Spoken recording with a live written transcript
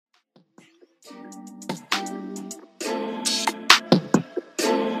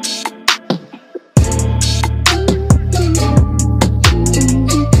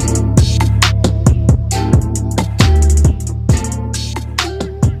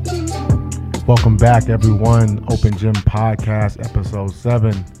Welcome back, everyone. Open Gym Podcast, episode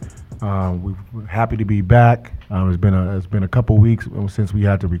 7. We're happy to be back. It's been a couple weeks since we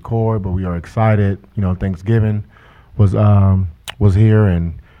had to record, but we are excited. You know, Thanksgiving was here,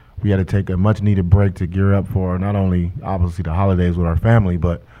 and we had to take a much needed break to gear up for not only obviously the holidays with our family,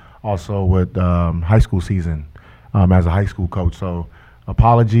 but also with high school season as a high school coach. So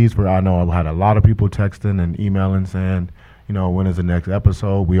apologies for, I know I had a lot of people texting and emailing saying, you know, when is the next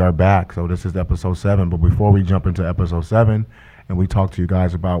episode? We are back. So this is episode 7. But before we jump into episode 7 and we talk to you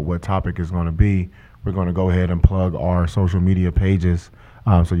guys about what topic is going to be, we're going to go ahead and plug our social media pages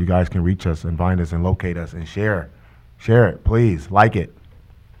so you guys can reach us and find us and locate us and share. Share it, please. Like it.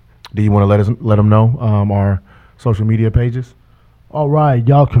 Do you want to let them know our social media pages? All right.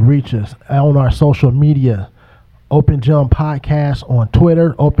 Y'all can reach us on our social media. Open Gym Podcast on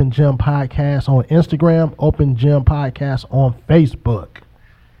Twitter, Open Gym Podcast on Instagram, Open Gym Podcast on Facebook.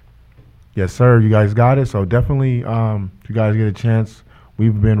 Yes, sir. You guys got it. So definitely, if you guys get a chance,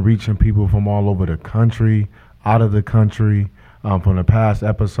 we've been reaching people from all over the country, out of the country, from the past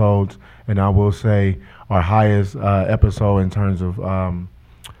episodes. And I will say our highest episode in terms of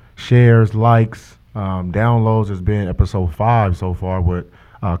shares, likes, downloads has been episode 5 so far with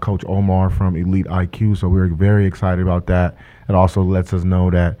Coach Omar from Elite IQ, so we're very excited about that. It also lets us know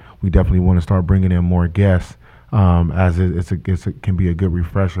that we definitely want to start bringing in more guests, as it can be a good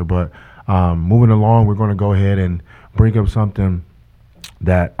refresher. But moving along, we're going to go ahead and bring up something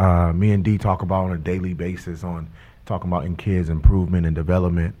that me and D talk about on a daily basis, on talking about in kids' improvement and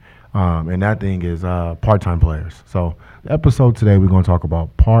development, and that thing is part-time players. So the episode today, we're going to talk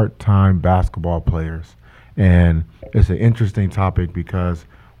about part-time basketball players. And it's an interesting topic because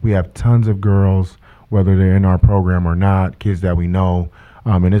we have tons of girls, whether they're in our program or not, kids that we know.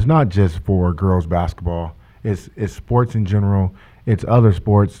 And it's not just for girls basketball. It's sports in general. It's other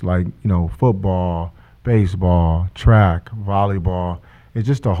sports like, you know, football, baseball, track, volleyball. It's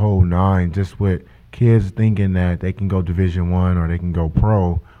just a whole nine, just with kids thinking that they can go Division I or they can go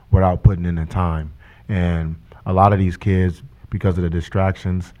pro without putting in the time. And a lot of these kids, because of the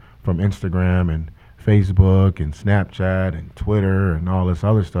distractions from Instagram and Facebook and Snapchat and Twitter and all this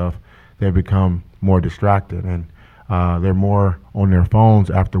other stuff, they've become more distracted, and they're more on their phones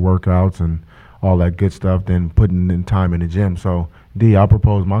after workouts and all that good stuff than putting in time in the gym. So, D, I'll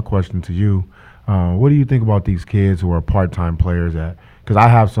propose my question to you. What do you think about these kids who are part-time players? Because I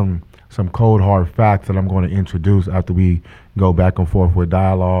have some cold, hard facts that I'm going to introduce after we go back and forth with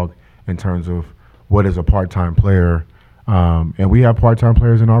dialogue in terms of what is a part-time player. And we have part-time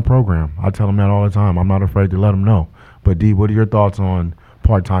players in our program. I tell them that all the time. I'm not afraid to let them know. But, D, what are your thoughts on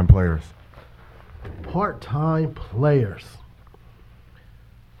part-time players? Part-time players.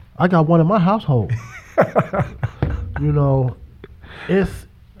 I got one in my household. You know, it's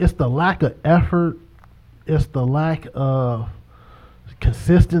the lack of effort. It's the lack of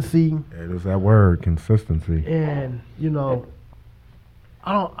consistency. It is that word, consistency. And, you know,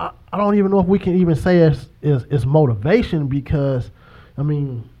 I don't even know if we can even say it's motivation, because, I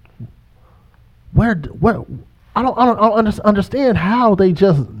mean, where I don't understand how they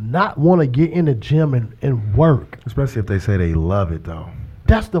just not want to get in the gym and work. Especially if they say they love it, though.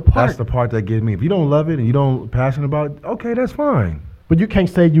 That's the part. That's the part that gets me. If you don't love it and you don't passionate about it, okay, that's fine. But you can't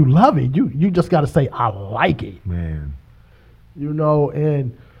say you love it. You just got to say I like it. Man. You know,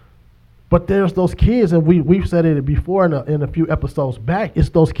 but there's those kids, and we've said it before in a few episodes back, it's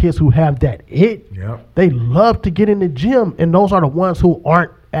those kids who have that it. Yep. They love to get in the gym, and those are the ones who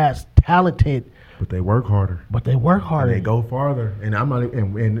aren't as talented. But they work harder. And they go farther. And I'm not,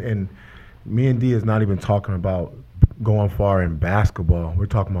 and me and D is not even talking about going far in basketball. We're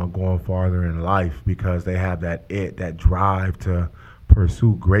talking about going farther in life, because they have that it, that drive to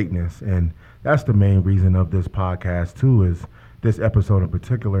pursue greatness. And that's the main reason of this podcast too, is this episode in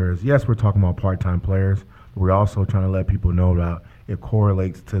particular is, yes, we're talking about part-time players, but we're also trying to let people know that it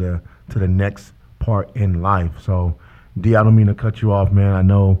correlates to the next part in life. So, D, I don't mean to cut you off, man. I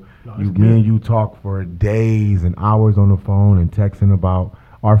know me and you talk for days and hours on the phone and texting about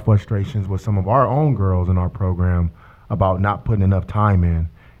our frustrations with some of our own girls in our program about not putting enough time in.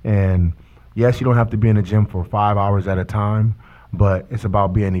 And yes, you don't have to be in the gym for 5 hours at a time, but it's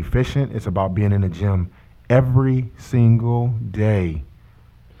about being efficient. It's about being in the gym every single day.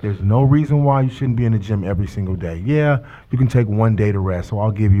 There's no reason why you shouldn't be in the gym every single day. Yeah, you can take one day to rest, so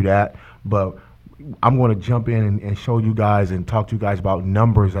I'll give you that. But I'm going to jump in and show you guys and talk to you guys about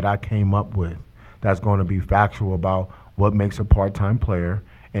numbers that I came up with that's going to be factual about what makes a part-time player,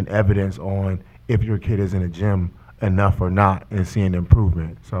 and evidence on if your kid is in the gym enough or not and seeing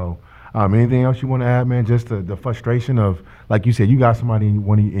improvement. So anything else you want to add, man? Just the frustration of, like you said, you got somebody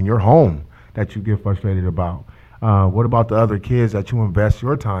in your home that you get frustrated about? What about the other kids that you invest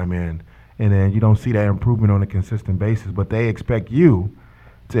your time in, and then you don't see that improvement on a consistent basis, but they expect you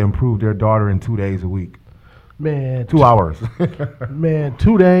to improve their daughter in 2 days a week? Man, 2 hours. man,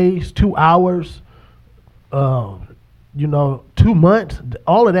 2 days, 2 hours, 2 months,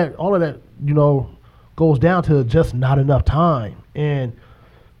 all of that, goes down to just not enough time. And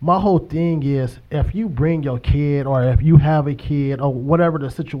my whole thing is, if you bring your kid or if you have a kid or whatever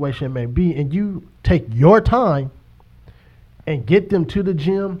the situation may be, and you take your time and get them to the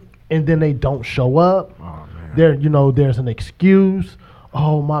gym and then they don't show up, there's an excuse.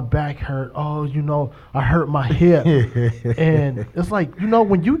 Oh, my back hurt. Oh, I hurt my hip. And it's like,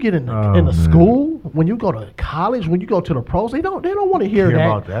 when you get in the school, when you go to college, when you go to the pros, they don't want to hear that.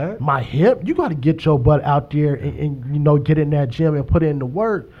 About that. My hip. You got to get your butt out there and get in that gym and put in the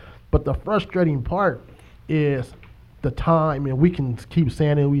work. But the frustrating part is the time, and we can keep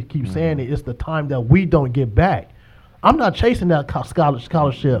saying it, it's the time that we don't get back. I'm not chasing that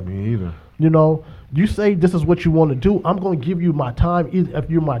scholarship. Me either. You say this is what you want to do, I'm going to give you my time. Either if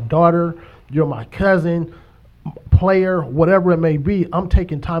you're my daughter, you're my cousin, player, whatever it may be, I'm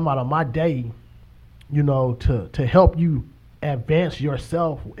taking time out of my day, to help you advance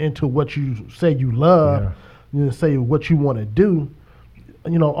yourself into what you say you love, say what you want to do.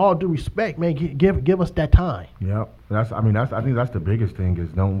 All due respect, man, give us that time. Yep. I think that's the biggest thing is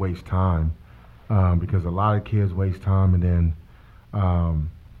don't waste time, because a lot of kids waste time and then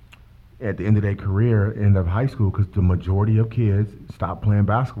at the end of their career, end of high school, because the majority of kids stop playing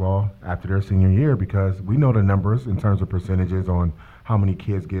basketball after their senior year, because we know the numbers in terms of percentages on how many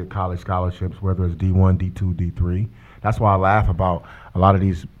kids get college scholarships, whether it's D1, D2, D3. That's why I laugh about a lot of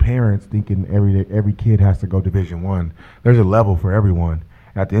these parents thinking every kid has to go Division I. There's a level for everyone.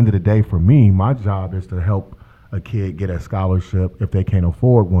 At the end of the day, for me, my job is to help a kid get a scholarship if they can't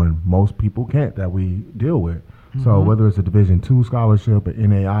afford one. Most people can't that we deal with. Mm-hmm. So whether it's a Division II scholarship, an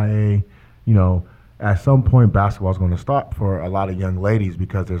NAIA, at some point basketball is going to stop for a lot of young ladies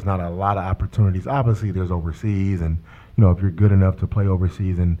because there's not a lot of opportunities. Obviously, there's overseas, and if you're good enough to play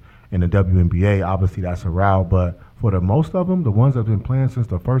overseas in the WNBA, obviously that's a route. But for the most of them, the ones that have been playing since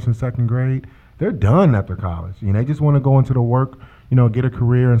the first and second grade, they're done after college. They just want to go into the work, get a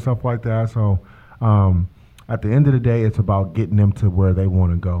career and stuff like that. So at the end of the day, it's about getting them to where they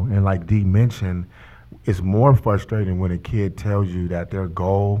want to go. And like Dee mentioned, it's more frustrating when a kid tells you that their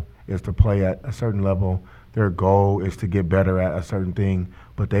goal is to play at a certain level, their goal is to get better at a certain thing,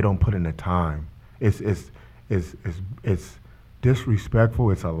 but they don't put in the time. It's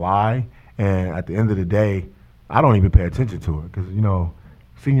disrespectful. It's a lie. And at the end of the day, I don't even pay attention to it because,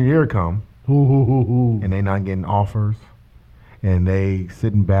 senior year come and they not getting offers and they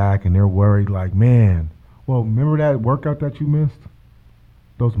sitting back and they're worried like, man, well, remember that workout that you missed?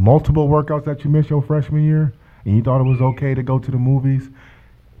 Those multiple workouts that you missed your freshman year and you thought it was okay to go to the movies?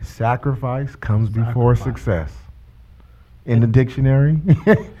 Sacrifice comes before success. In the dictionary,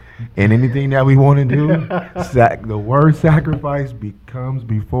 in anything that we want to do, the word sacrifice becomes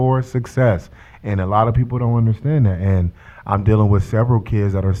before success. And a lot of people don't understand that. And I'm dealing with several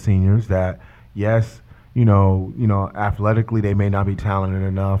kids that are seniors that, yes, athletically they may not be talented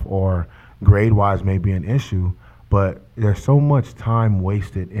enough or grade-wise may be an issue, but there's so much time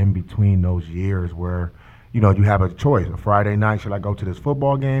wasted in between those years where you have a choice. A Friday night, should I go to this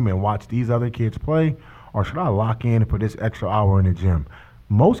football game and watch these other kids play, or should I lock in for this extra hour in the gym?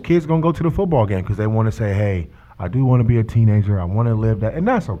 Most kids going to go to the football game because they want to say, hey, I do want to be a teenager. I want to live that, and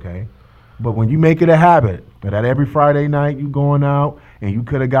that's okay. But when you make it a habit that every Friday night you going out and you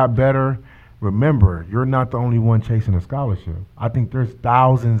could have got better, remember, you're not the only one chasing a scholarship. I think there's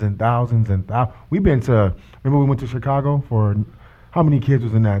thousands and thousands and thousands. Remember we went to Chicago for – how many kids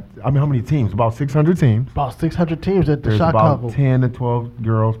was in that? How many teams? About 600 teams. About 600 teams at the There's Chicago. About 10 to 12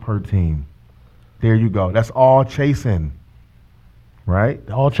 girls per team. There you go. That's all chasing, right?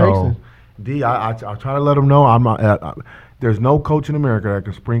 All chasing. So, D, I try to let them know I'm not. There's no coach in America that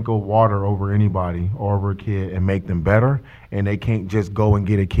can sprinkle water over anybody or over a kid and make them better, and they can't just go and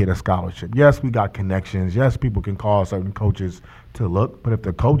get a kid a scholarship. Yes, we got connections. Yes, people can call certain coaches to look, but if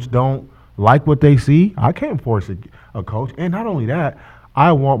the coach don't like what they see, I can't force a coach. And not only that,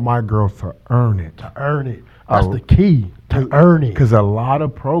 I want my girls to earn it. To earn it. That's the key, to earn it. Because a lot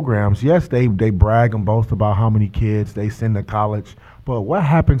of programs, yes, they brag and boast about how many kids they send to college, but what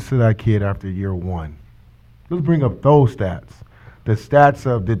happens to that kid after year one? Let's bring up those stats. The stats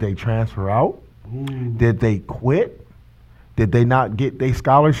of did they transfer out? Ooh. Did they quit? Did they not get their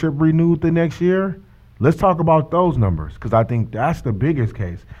scholarship renewed the next year? Let's talk about those numbers because I think that's the biggest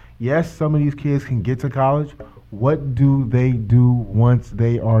case. Yes, some of these kids can get to college. What do they do once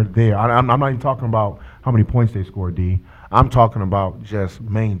they are there? I'm not even talking about how many points they score, D. I'm talking about just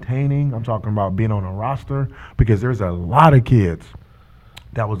maintaining. I'm talking about being on a roster because there's a lot of kids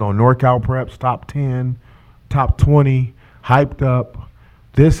that was on NorCal Preps, top 10, top 20, hyped up,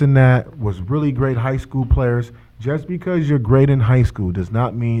 this and that, was really great high school players. Just because you're great in high school does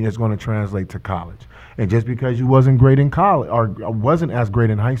not mean it's going to translate to college. And just because you wasn't great in college or wasn't as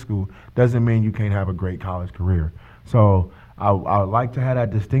great in high school doesn't mean you can't have a great college career. So I would like to have that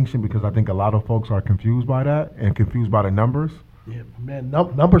distinction because I think a lot of folks are confused by that and confused by the numbers. Yeah, man,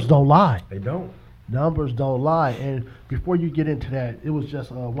 numbers don't lie. They don't. Numbers don't lie. And before you get into that, it was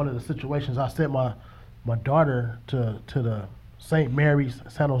just one of the situations I sent my daughter to the St. Mary's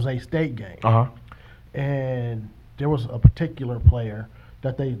San Jose State game. Uh-huh. And there was a particular player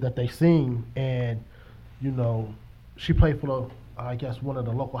that they seen, and you know, she played for one of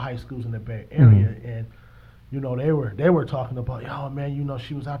the local high schools in the Bay Area, and you know they were talking about, oh man, you know,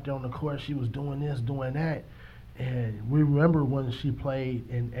 she was out there on the court, she was doing this, doing that, and we remember when she played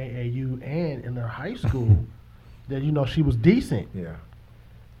in AAU and in her high school that, you know, she was decent. Yeah.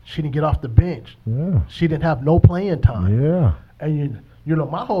 She didn't get off the bench. Yeah. She didn't have no playing time. Yeah. And you know,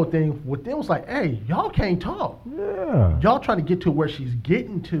 my whole thing with them was like, hey, y'all can't talk. Yeah. Y'all trying to get to where she's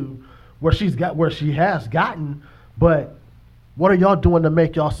getting to, where she has gotten, but what are y'all doing to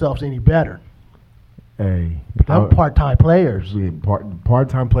make yourselves any better? Hey. Them part-time players.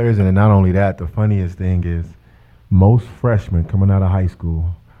 Part-time players, and then not only that, the funniest thing is most freshmen coming out of high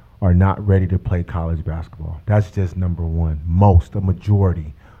school are not ready to play college basketball. That's just number one. A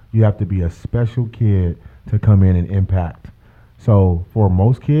majority. You have to be a special kid to come in and impact. So for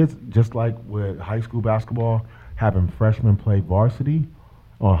most kids, just like with high school basketball, having freshmen play varsity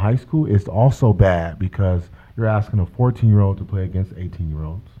on high school is also bad because you're asking a 14-year-old to play against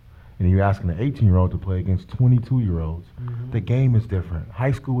 18-year-olds. And you're asking an 18-year-old to play against 22-year-olds. Mm-hmm. The game is different.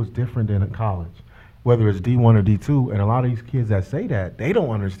 High school is different than college, whether it's D1 or D2. And a lot of these kids that say that, they don't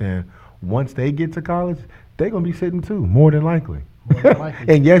understand once they get to college, they're going to be sitting too, more than likely.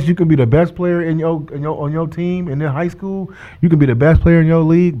 And yes, you can be the best player on your team in their high school. You can be the best player in your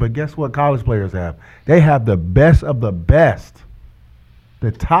league, but guess what college players have? They have the best of the best,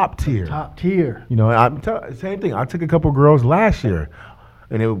 the top tier. Top tier. You know, same thing. I took a couple girls last year,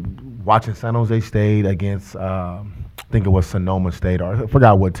 and they were watching San Jose State against, I think it was Sonoma State, or I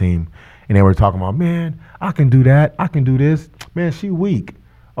forgot what team, and they were talking about, man, I can do that. I can do this. Man, she weak.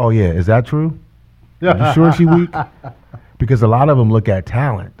 Oh, yeah. Is that true? You sure she weak? Because a lot of them look at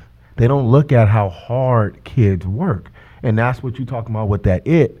talent. They don't look at how hard kids work. And that's what you're talking about with that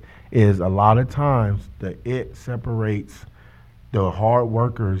it is a lot of times the it separates the hard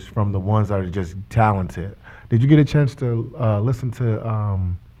workers from the ones that are just talented. Did you get a chance to listen to,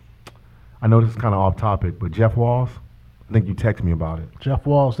 I know this is kind of off topic, but Jeff Walls? I think you texted me about it. Jeff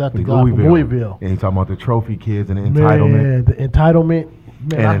Walls, that's the guy from Louisville. And he's talking about the trophy kids and the entitlement. Man, the entitlement.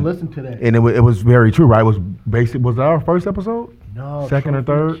 Man, I listened to that. And it was very true, right? It was basic. Was that our first episode? No. Second or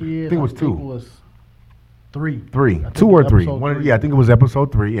third? Kids, I think it was two. I think it was three. Two or three. Three. Yeah, I think it was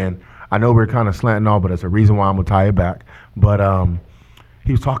episode 3. And I know we're kind of slanting off, but it's a reason why I'm going to tie it back. But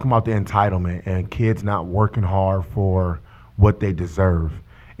he was talking about the entitlement and kids not working hard for what they deserve.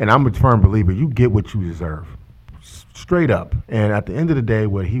 And I'm a firm believer, you get what you deserve. Straight up. And at the end of the day,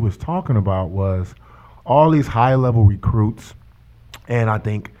 what he was talking about was all these high-level recruits. And I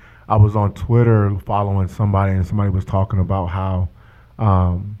think I was on Twitter following somebody, and somebody was talking about how,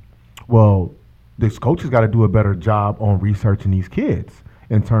 this coach has got to do a better job on researching these kids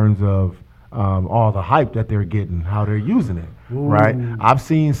in terms of all the hype that they're getting, how they're using it, right? I've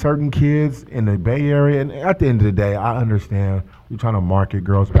seen certain kids in the Bay Area, and at the end of the day, I understand we're trying to market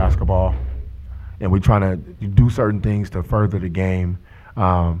girls basketball, and we're trying to do certain things to further the game.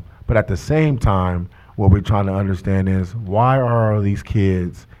 But at the same time, what we're trying to understand is why are these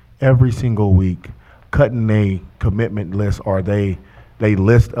kids every single week cutting a commitment list or they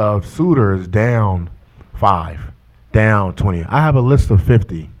list of suitors down 5, down 20. I have a list of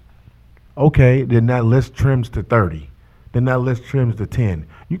 50. Okay, then that list trims to 30. Then that list trims to 10.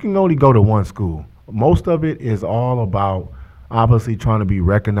 You can only go to one school. Most of it is all about obviously trying to be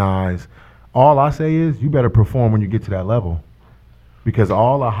recognized. All I say is you better perform when you get to that level. Because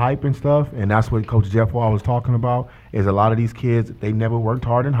all the hype and stuff, and that's what Coach Jeff Wall was talking about, is a lot of these kids, they never worked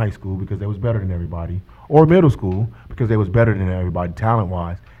hard in high school because they was better than everybody, or middle school because they was better than everybody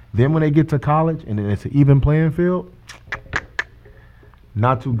talent-wise. Then when they get to college and then it's an even playing field,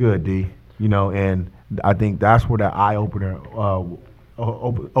 not too good, D. You know, and I think that's where that eye-opener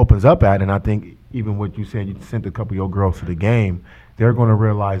opens up at, and I think even what you said, you sent a couple of your girls to the game, they're going to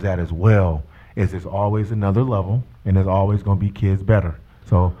realize that as well. is there's always another level, and there's always going to be kids better.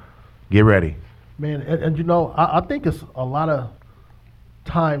 So get ready. Man, and you know, I think it's a lot of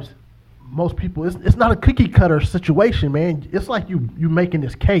times most people, it's not a cookie cutter situation, man. It's like you making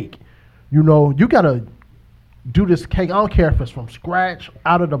this cake. You know, you got to do this cake. I don't care if it's from scratch,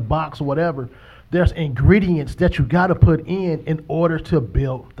 out of the box, or whatever. There's ingredients that you got to put in order to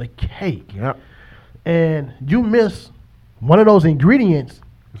build the cake. Yep. And you miss one of those ingredients,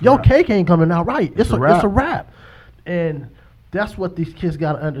 your cake ain't coming out right. It's a wrap. And that's what these kids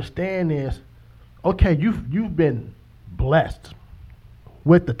got to understand is, okay, you've been blessed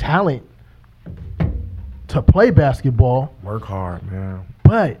with the talent to play basketball. Work hard, man.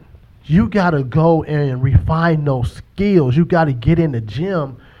 But you got to go and refine those skills. You got to get in the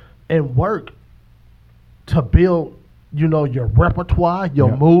gym and work to build, you know, your repertoire,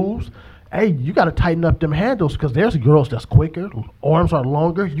 your moves. Hey, you got to tighten up them handles because there's girls that's quicker, arms are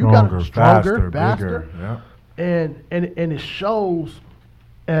longer. You got to stronger, faster. Bigger, and it shows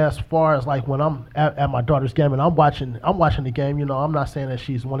as far as like when I'm at my daughter's game and I'm watching the game. You know, I'm not saying that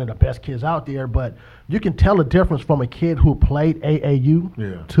she's one of the best kids out there, but you can tell the difference from a kid who played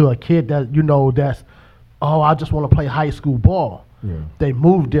AAU to a kid that, you know, that's, oh, I just want to play high school ball. Yeah. They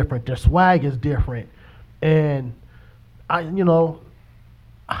move different. Their swag is different. And you know,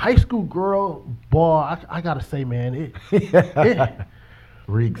 high school girl ball, I gotta say, man, it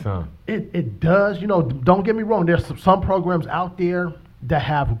reeks, huh? It does. You know, don't get me wrong. There's some programs out there that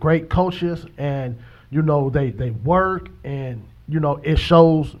have great coaches, and you know they work, and you know it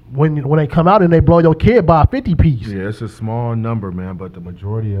shows when they come out and they blow your kid by a 50 piece. Yeah, it's a small number, man, but the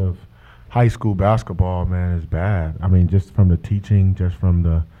majority of high school basketball, man, is bad. I mean, just from the teaching, just from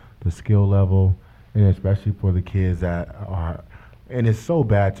the skill level, and especially for the kids that are, and it's so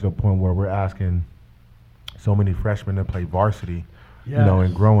bad to the point where we're asking so many freshmen to play varsity. Yes. You know,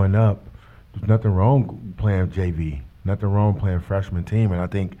 and growing up, there's nothing wrong playing JV, nothing wrong playing freshman team, and I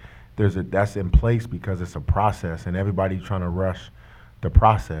think that's in place because it's a process, and everybody's trying to rush the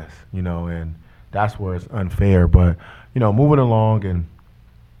process, you know, and that's where it's unfair. But you know, moving along, and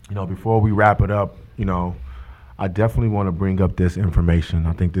you know, before we wrap it up, you know, I definitely want to bring up this information.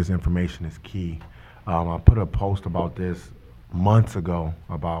 I think this information is key. I put a post about this months ago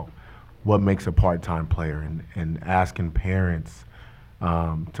about what makes a part-time player, and asking parents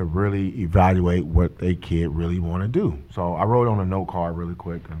to really evaluate what their kid really want to do. So I wrote on a note card really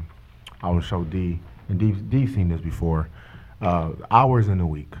quick, and I will show D. And D's seen this before. Hours in the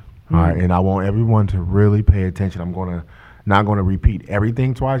week. All right, and I want everyone to really pay attention. I'm not going to repeat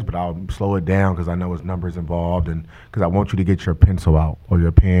everything twice, but I'll slow it down because I know there's numbers involved, and because I want you to get your pencil out or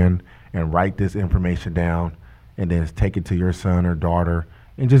your pen and write this information down, and then take it to your son or daughter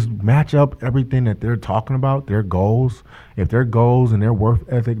and just match up everything that they're talking about, their goals. If their goals and their work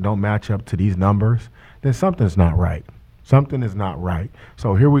ethic don't match up to these numbers, then something's not right. Something is not right.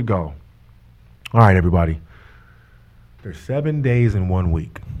 So here we go. All right, everybody. There's 7 days in 1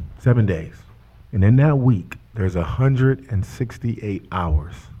 week. 7 days. And in that week, there's 168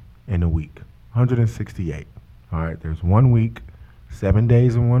 hours in a week. 168. All right, there's 1 week, 7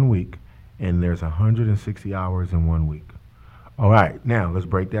 days in 1 week, and there's 160 hours in 1 week. All right, now let's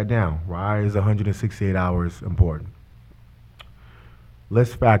break that down. Why is 168 hours important?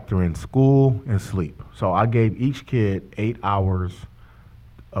 Let's factor in school and sleep. So I gave each kid 8 hours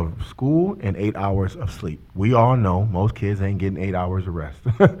of school and 8 hours of sleep. We all know most kids ain't getting 8 hours of rest.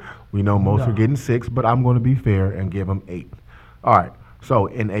 We know most are getting 6, but I'm going to be fair and give them 8. All right, so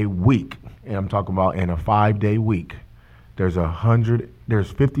in a week, and I'm talking about in a 5-day week, there's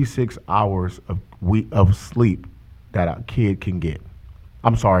 56 hours of sleep that a kid can get.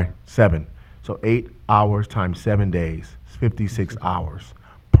 I'm sorry, 7. So 8 hours times 7 days is 56 hours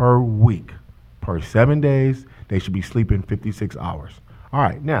per week. Per 7 days, they should be sleeping 56 hours. All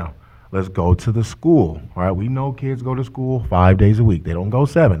right, now let's go to the school. All right, we know kids go to school 5 days a week. They don't go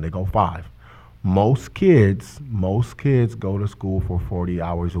 7, they go 5. Most kids go to school for 40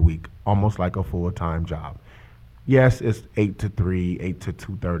 hours a week, almost like a full-time job. Yes, it's 8 to 3, 8 to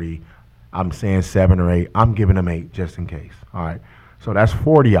 2:30. I'm saying 7 or 8. I'm giving them 8 just in case. All right, so that's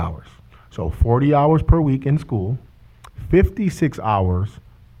 40 hours. So 40 hours per week in school, 56 hours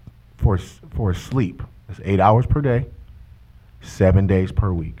for sleep. That's 8 hours per day, 7 days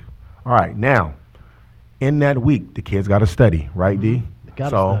per week. All right, now, in that week, the kids got to study, right, D? Got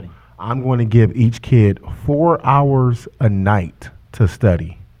to study. I'm going to give each kid 4 hours a night to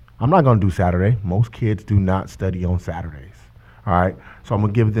study. I'm not going to do Saturday. Most kids do not study on Saturdays. All right, so I'm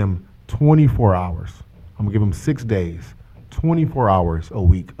going to give them 24 hours. I'm going to give them 6 days, 24 hours a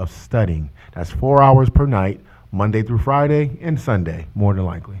week of studying. That's 4 hours per night, Monday through Friday and Sunday, more than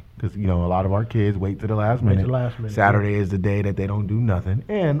likely. Because, a lot of our kids wait to the last minute. Saturday is the day that they don't do nothing.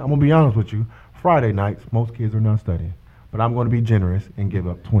 And I'm going to be honest with you, Friday nights, most kids are not studying. But I'm going to be generous and give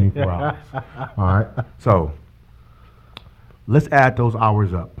up 24 hours. All right? So let's add those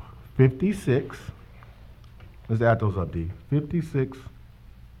hours up. 56. Let's add those up, D. 56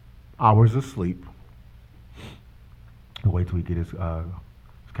 hours of sleep. Wait till we get his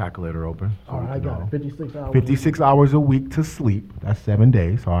calculator open. So all right, I got it. 56 hours. 56 hours a week to sleep. That's 7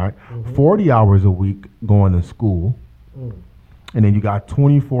 days, all right? 40 hours a week going to school. And then you got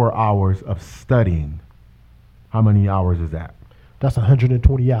 24 hours of studying. How many hours is that? That's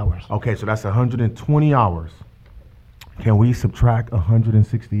 120 hours. Okay, so that's 120 hours. Can we subtract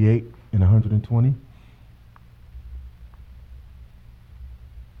 168 and 120?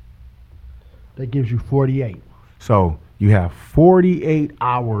 That gives you 48. So you have 48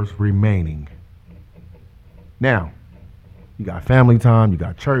 hours remaining. Now, you got family time, you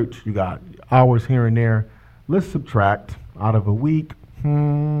got church, you got hours here and there. Let's subtract out of a week.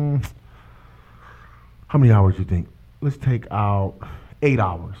 How many hours do you think? Let's take out 8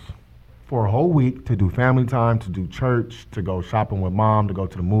 hours for a whole week to do family time, to do church, to go shopping with mom, to go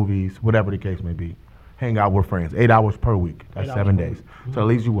to the movies, whatever the case may be. Hang out with friends. 8 hours per week. That's 7 days. So that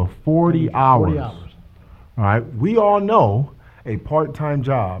leaves you with 40 hours. 40 hours. All right. We all know a part-time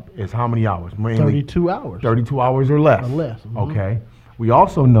job is how many hours? Mainly 32 hours. 32 hours or less. Or less. Okay. We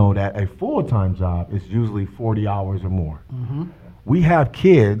also know that a full-time job is usually 40 hours or more. We have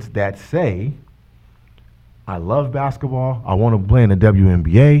kids that say, I love basketball. I want to play in the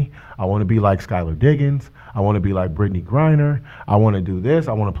WNBA. I want to be like Skylar Diggins. I want to be like Brittany Griner. I want to do this.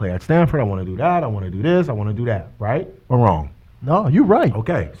 I want to play at Stanford. I want to do that. I want to do this. I want to do that. Right or wrong? No, you're right.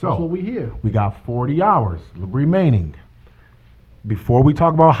 Okay, so that's what we hear. We got 40 hours remaining. Before we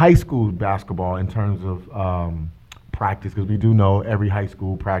talk about high school basketball in terms of practice, because we do know every high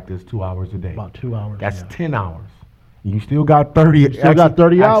school practice 2 hours a day. About 2 hours. That's 10 hours. You still got 30. You still got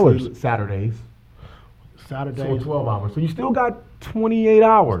 30 hours. Saturdays. So 12 hours. So you still got 28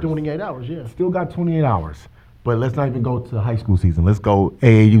 hours. 28 hours, yeah. Still got 28 hours. But let's not even go to high school season. Let's go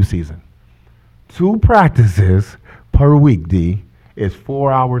AAU season. 2 practices per week, D, is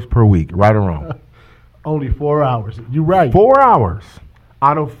 4 hours per week. Right or wrong? Only 4 hours. You're right. 4 hours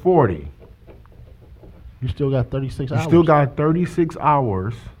out of 40. You still got 36 hours. You still got 36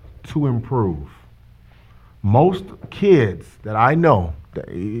 hours to improve. Most kids that I know,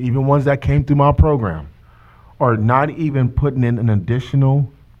 even ones that came through my program, are not even putting in an additional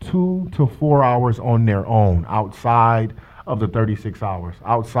 2 to 4 hours on their own outside of the 36 hours.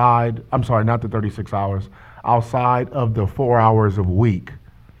 Not the 36 hours, outside of the 4 hours a week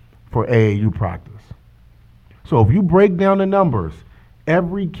for AAU practice. So if you break down the numbers,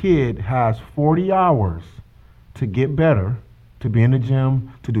 every kid has 40 hours to get better, to be in the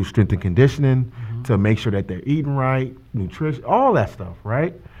gym, to do strength and conditioning, to make sure that they're eating right, nutrition, all that stuff,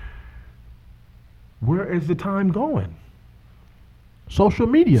 right? Where is the time going? Social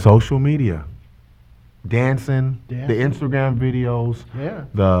media. Dancing, the Instagram videos,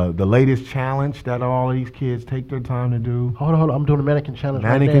 the latest challenge that all of these kids take their time to do. Hold on. I'm doing a mannequin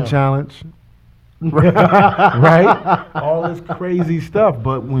challenge challenge. Right? All this crazy stuff.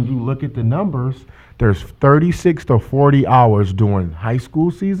 But when you look at the numbers, there's 36 to 40 hours during high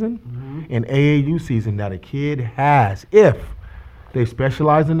school season and AAU season that a kid has if they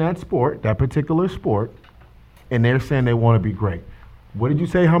specialize in that sport, that particular sport, and they're saying they want to be great. What did you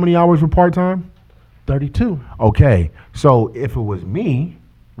say? How many hours were part-time? 32. Okay. So if it was me,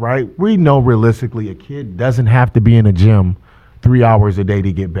 right, we know realistically a kid doesn't have to be in a gym 3 hours a day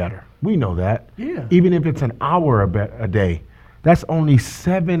to get better. We know that. Yeah. Even if it's an hour a day, that's only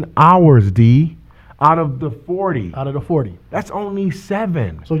 7 hours, D, out of the 40. Out of the 40. That's only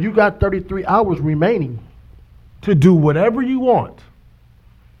 7. So you got 33 hours remaining to do whatever you want.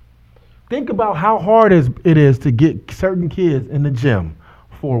 Think about how hard it is to get certain kids in the gym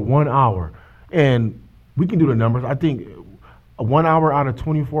for 1 hour. And we can do the numbers. I think 1 hour out of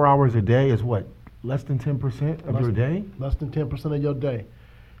 24 hours a day is what? Less than 10% of your day? Less than 10% of your day.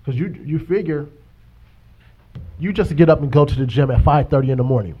 Because you figure you just get up and go to the gym at 5:30 in the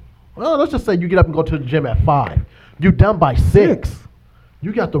morning. Well, let's just say you get up and go to the gym at 5. You're done by 6.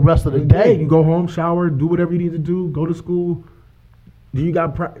 You got the rest of the day. You go home, shower, do whatever you need to do, go to school. You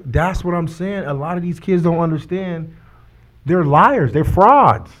got that's what I'm saying. A lot of these kids don't understand. They're liars. They're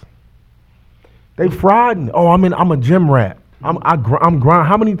frauds. They frauding. Oh, I'm a gym rat. I'm grind.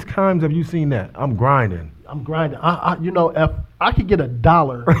 How many times have you seen that? I'm grinding. If I could get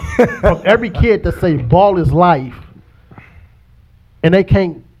 $1 from every kid that say ball is life, and they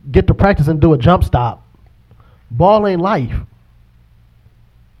can't get to practice and do a jump stop, Ball ain't life.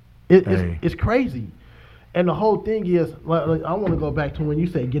 Hey. It's crazy. And the whole thing is, like, I want to go back to when you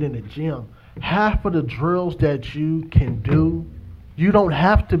say get in the gym. Half of the drills that you can do, you don't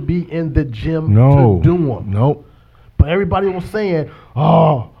have to be in the gym to do them. Nope. But everybody was saying,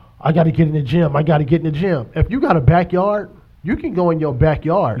 oh, I got to get in the gym. I got to get in the gym. If you got a backyard, you can go in your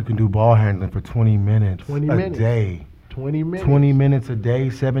backyard. You can do ball handling for 20 minutes 20 a minutes. day. 20 minutes. 20 minutes a day,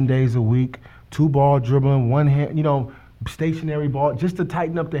 7 days a week, 2 ball dribbling, 1 hand, stationary ball, just to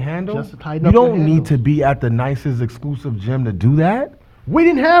tighten up the handle. Just to tighten you up the don't need handles. to be at the nicest exclusive gym to do that. We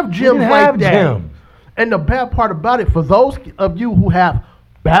didn't have gyms didn't like have that. gyms. And the bad part about it, for those of you who have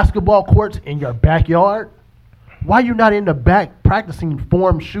basketball courts in your backyard, why you not in the back practicing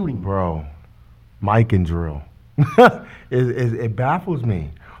form shooting? Bro, mic and drill. It baffles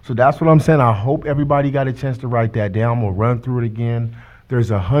me. So that's what I'm saying. I hope everybody got a chance to write that down. We'll run through it again.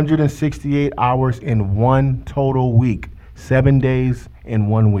 There's 168 hours in one total week, 7 days in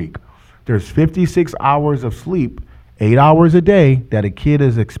 1 week. There's 56 hours of sleep, 8 hours a day, that a kid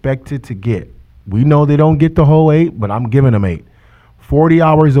is expected to get. We know they don't get the whole 8, but I'm giving them 8. 40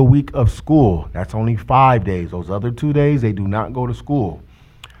 hours a week of school. That's only 5 days. Those other 2 days, they do not go to school.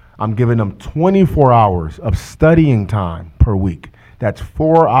 I'm giving them 24 hours of studying time per week. That's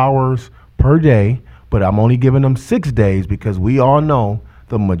 4 hours per day, but I'm only giving them 6 days because we all know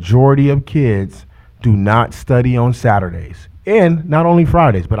the majority of kids do not study on Saturdays. And not only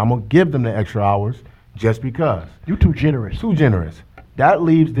Fridays, but I'm going to give them the extra hours just because. You too generous. Too generous. That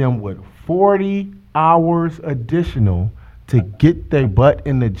leaves them with 40 hours additional to get their butt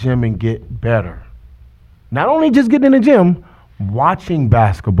in the gym and get better. Not only just getting in the gym, watching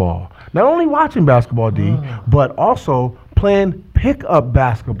basketball. Not only watching basketball, D, but also playing pickup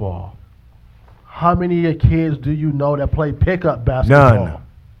basketball. How many kids do you know that play pickup basketball? None.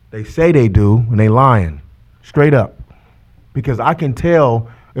 They say they do, and they lying. Straight up. Because I can tell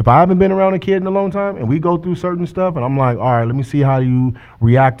if I haven't been around a kid in a long time and we go through certain stuff and I'm like, all right, let me see how you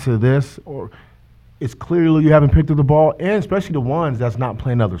react to this, or it's clearly you haven't picked up the ball, and especially the ones that's not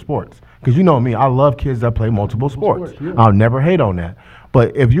playing other sports. Because you know me, I love kids that play multiple sports. Yeah. I'll never hate on that.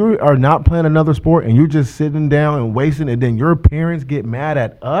 But if you are not playing another sport and you're just sitting down and wasting it, then your parents get mad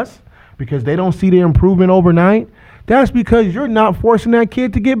at us because they don't see the improvement overnight, that's because you're not forcing that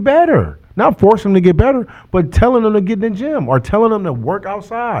kid to get better. Not forcing them to get better, but telling them to get in the gym or telling them to work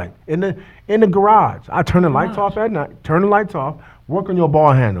outside in the garage. I turn the lights off at night, turn the lights off, work on your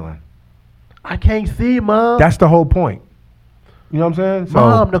ball handling. I can't see, Mom. That's the whole point. You know what I'm saying? So,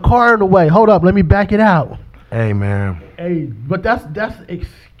 Mom, the car in the way. Hold up, let me back it out. hey, man. Hey, but that's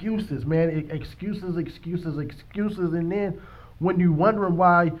excuses, man. Excuses, and then when you wondering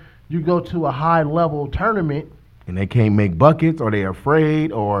why you go to a high level tournament And they can't make buckets, or they're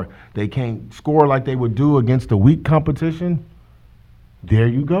afraid, or they can't score like they would do against a weak competition, there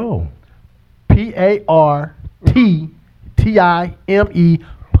you go. PARTTIME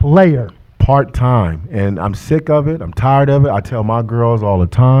player. Part-time, and I'm sick of it. I'm tired of it. I tell my girls all the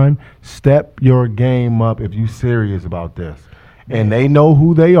time, step your game up if you're serious about this. And they know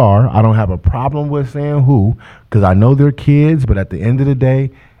who they are. I don't have a problem with saying who, because I know they're kids, but at the end of the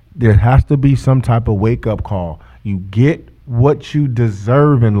day, there has to be some type of wake-up call. You get what you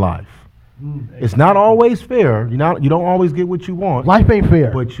deserve in life. It's not always fair. You don't always get what you want. Life ain't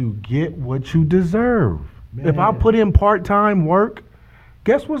fair. But you get what you deserve. Man. If I put in part-time work,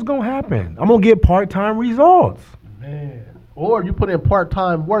 guess what's going to happen? I'm going to get part-time results. Man. Or you put in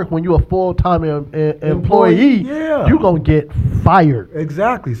part-time work when you're a full-time employee, yeah. you're going to get fired.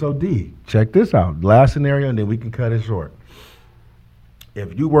 Exactly. So, D, check this out. Last scenario, and then we can cut it short.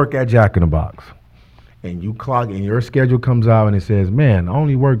 If you work at Jack in the Box and you clock and your schedule comes out and it says, man, I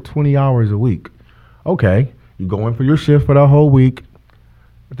only work 20 hours a week. Okay. You go in for your shift for the whole week.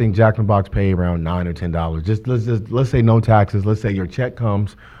 I think Jack in the Box pay around $9 or $10. Let's say no taxes. Let's say your check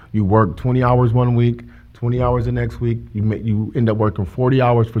comes. You work 20 hours 1 week, 20 hours the next week. You end up working 40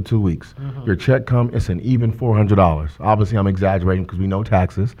 hours for 2 weeks. Mm-hmm. Your check comes. It's an even $400. Obviously, I'm exaggerating because we know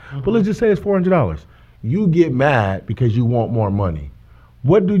taxes. Mm-hmm. But let's just say it's $400. You get mad because you want more money.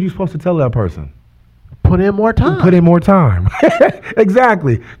 What are you supposed to tell that person? Put in more time. Put in more time.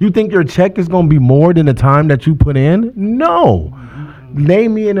 Exactly. You think your check is going to be more than the time that you put in? No. Mm-hmm.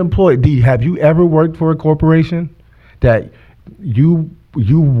 Name me an employee. D, have you ever worked for a corporation that you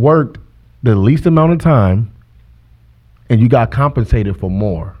worked the least amount of time and you got compensated for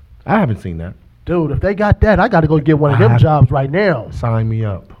more? I haven't seen that. Dude, if they got that, I got to go get one of them jobs right now. Sign me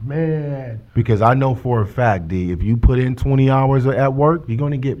up. Man. Because I know for a fact, D, if you put in 20 hours at work, you're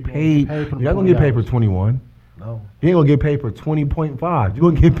going to get paid. You're not going to get paid for 21. No. You ain't gonna get paid for 20.5.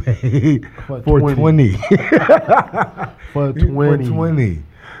 You're gonna get paid For for 20. For 20. For 20.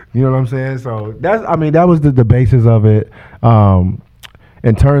 You know what I'm saying? So that was the basis of it.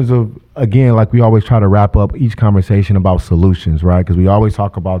 In terms of, again, like we always try to wrap up each conversation about solutions, right? Because we always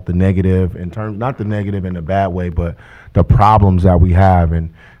talk about the negative in terms, not the negative in a bad way, but the problems that we have.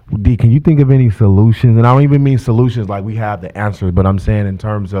 And D, can you think of any solutions? And I don't even mean solutions like we have the answers, but I'm saying in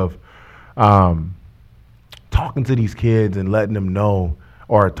terms of talking to these kids and letting them know,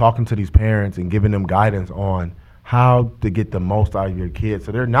 or talking to these parents and giving them guidance on how to get the most out of your kids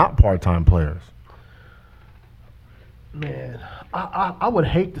so they're not part-time players. Man, I would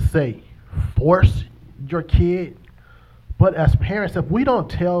hate to say force your kid, but as parents, if we don't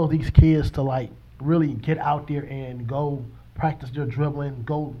tell these kids to like really get out there and go practice their dribbling,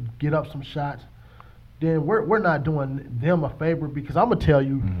 go get up some shots, then we're not doing them a favor, because I'm gonna tell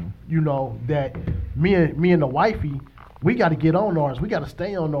you, you know, that me and the wifey, we got to get on ours. We got to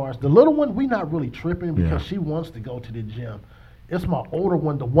stay on ours. The little one, we not really tripping because she wants to go to the gym. It's my older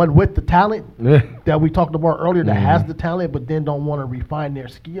one, the one with the talent that we talked about earlier, that has the talent but then don't want to refine their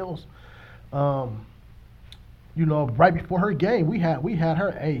skills. You know, right before her game, we had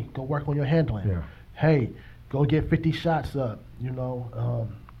her, hey, go work on your handling. Yeah. Hey, go get 50 shots up, you know.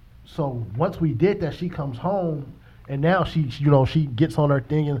 So once we did that, she comes home, and now she gets on her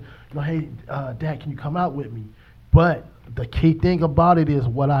thing and, you know, hey, Dad, can you come out with me? But the key thing about it is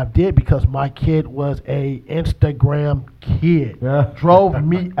what I did, because my kid was a Instagram kid. Yeah. Drove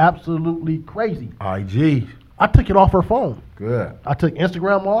me absolutely crazy. IG. I took it off her phone. Good. I took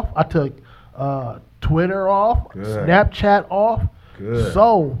Instagram off. I took Twitter off. Good. Snapchat off. Good.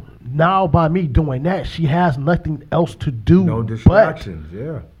 So now by me doing that, she has nothing else to do No distractions,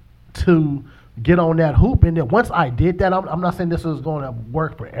 to get on that hoop. And then once I did that, I'm not saying this is going to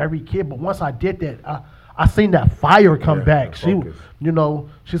work for every kid, but once I did that, I seen that fire come back. She, you know,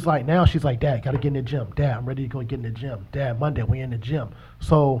 she's like, Dad, got to get in the gym. Dad, I'm ready to go get in the gym. Dad, Monday, we in the gym.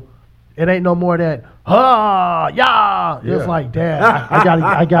 So it ain't no more that, It's like, Dad,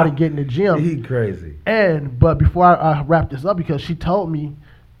 I gotta get in the gym. He crazy. But before I wrap this up, because she told me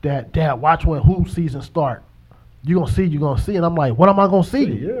that, Dad, watch when hoop season start. You're gonna see. And I'm like, what am I gonna see?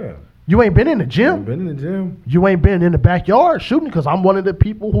 Yeah. You ain't been in the gym. Ain't been in the gym. You ain't been in the backyard shooting, because I'm one of the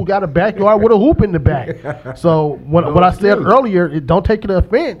people who got a backyard with a hoop in the back. So what I said earlier, don't take it to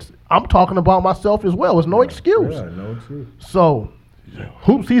offense. I'm talking about myself as well. It's no excuse. Yeah, no excuse. So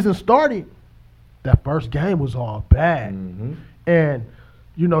hoop season started. That first game was all bad. Mm-hmm. And,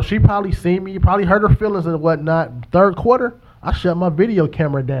 you know, she probably seen me, probably hurt her feelings and whatnot. Third quarter, I shut my video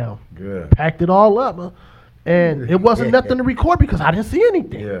camera down. Good. Packed it all up. And it wasn't nothing to record because I didn't see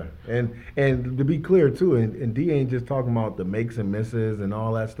anything. Yeah, and to be clear too, and D ain't just talking about the makes and misses and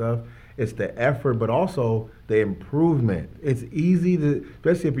all that stuff. It's the effort, but also the improvement. It's easy to,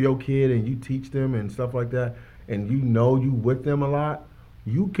 especially if you're your kid and you teach them and stuff like that, and you know you with them a lot,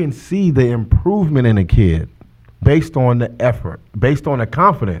 you can see the improvement in a kid based on the effort, based on the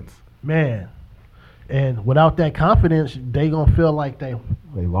confidence. Man, and without that confidence, they gonna feel like they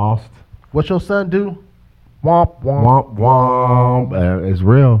lost. What your son do? Womp, Womp, womp. womp. It's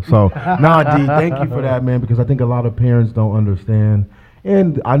real. So, D, thank you for that, man, because I think a lot of parents don't understand.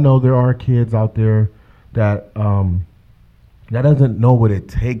 And I know there are kids out there that that doesn't know what it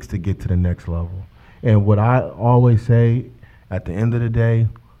takes to get to the next level. And what I always say, at the end of the day,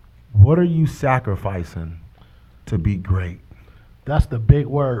 what are you sacrificing to be great? That's the big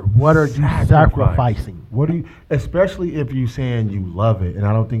word. What are you sacrificing? What do you, especially if you're saying you love it, and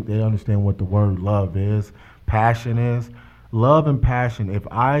I don't think they understand what the word love is, passion is. Love and passion. If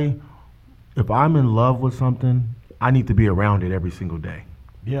I'm in love with something, I need to be around it every single day.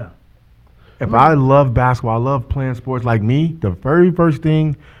 Yeah. If I love basketball, I love playing sports, like me, the very first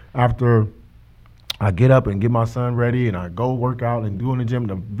thing after I get up and get my son ready and I go work out and do in the gym,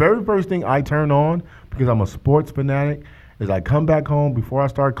 the very first thing I turn on, because I'm a sports fanatic, is I come back home before I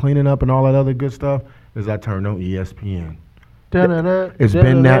start cleaning up and all that other good stuff, is I turn on ESPN. It's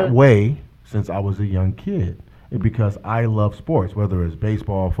been that way since I was a young kid, because I love sports, whether it's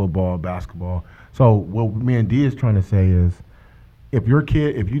baseball, football, basketball. So what me and D is trying to say is, if your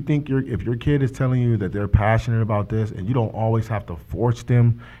kid is telling you that they're passionate about this, and you don't always have to force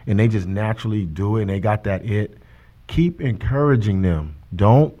them, and they just naturally do it, and they got that it, keep encouraging them.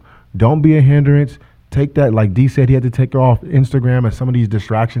 Don't be a hindrance. Take that, like D said, he had to take her off Instagram and some of these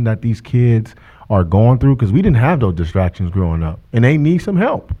distractions that these kids are going through, because we didn't have those distractions growing up, and they need some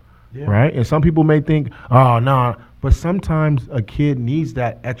help, right? And some people may think, oh, no, but sometimes a kid needs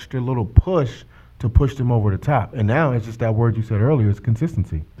that extra little push to push them over the top. And now it's just that word you said earlier, it's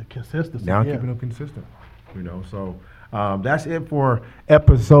consistency. The consistency, Now keeping them consistent. You know, so that's it for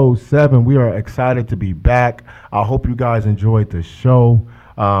episode 7. We are excited to be back. I hope you guys enjoyed the show.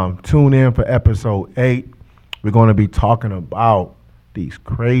 Tune in for episode 8. We're going to be talking about these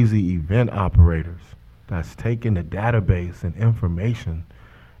crazy event operators that's taking the database and information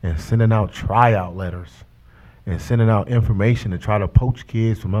and sending out tryout letters and sending out information to try to poach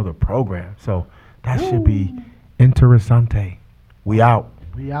kids from other programs. So that should be interessante. We out.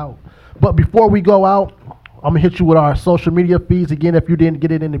 We out. But before we go out, I'm going to hit you with our social media feeds. Again, if you didn't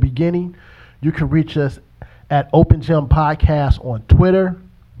get it in the beginning, you can reach us at Open Gym Podcast on Twitter,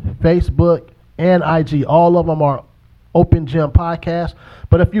 Facebook, and IG. All of them are Open Gym Podcast.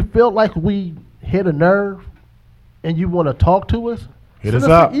 But if you feel like we hit a nerve and you want to talk to us, Hit send us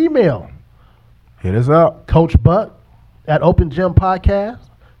up. an email. Hit us up. Coach Buck at Open Gym Podcast,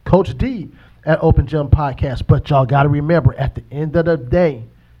 Coach D at Open Gym Podcast. But y'all got to remember, at the end of the day,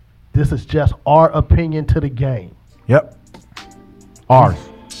 this is just our opinion to the game. Yep. Ours.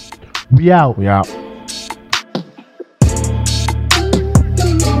 We out. We out.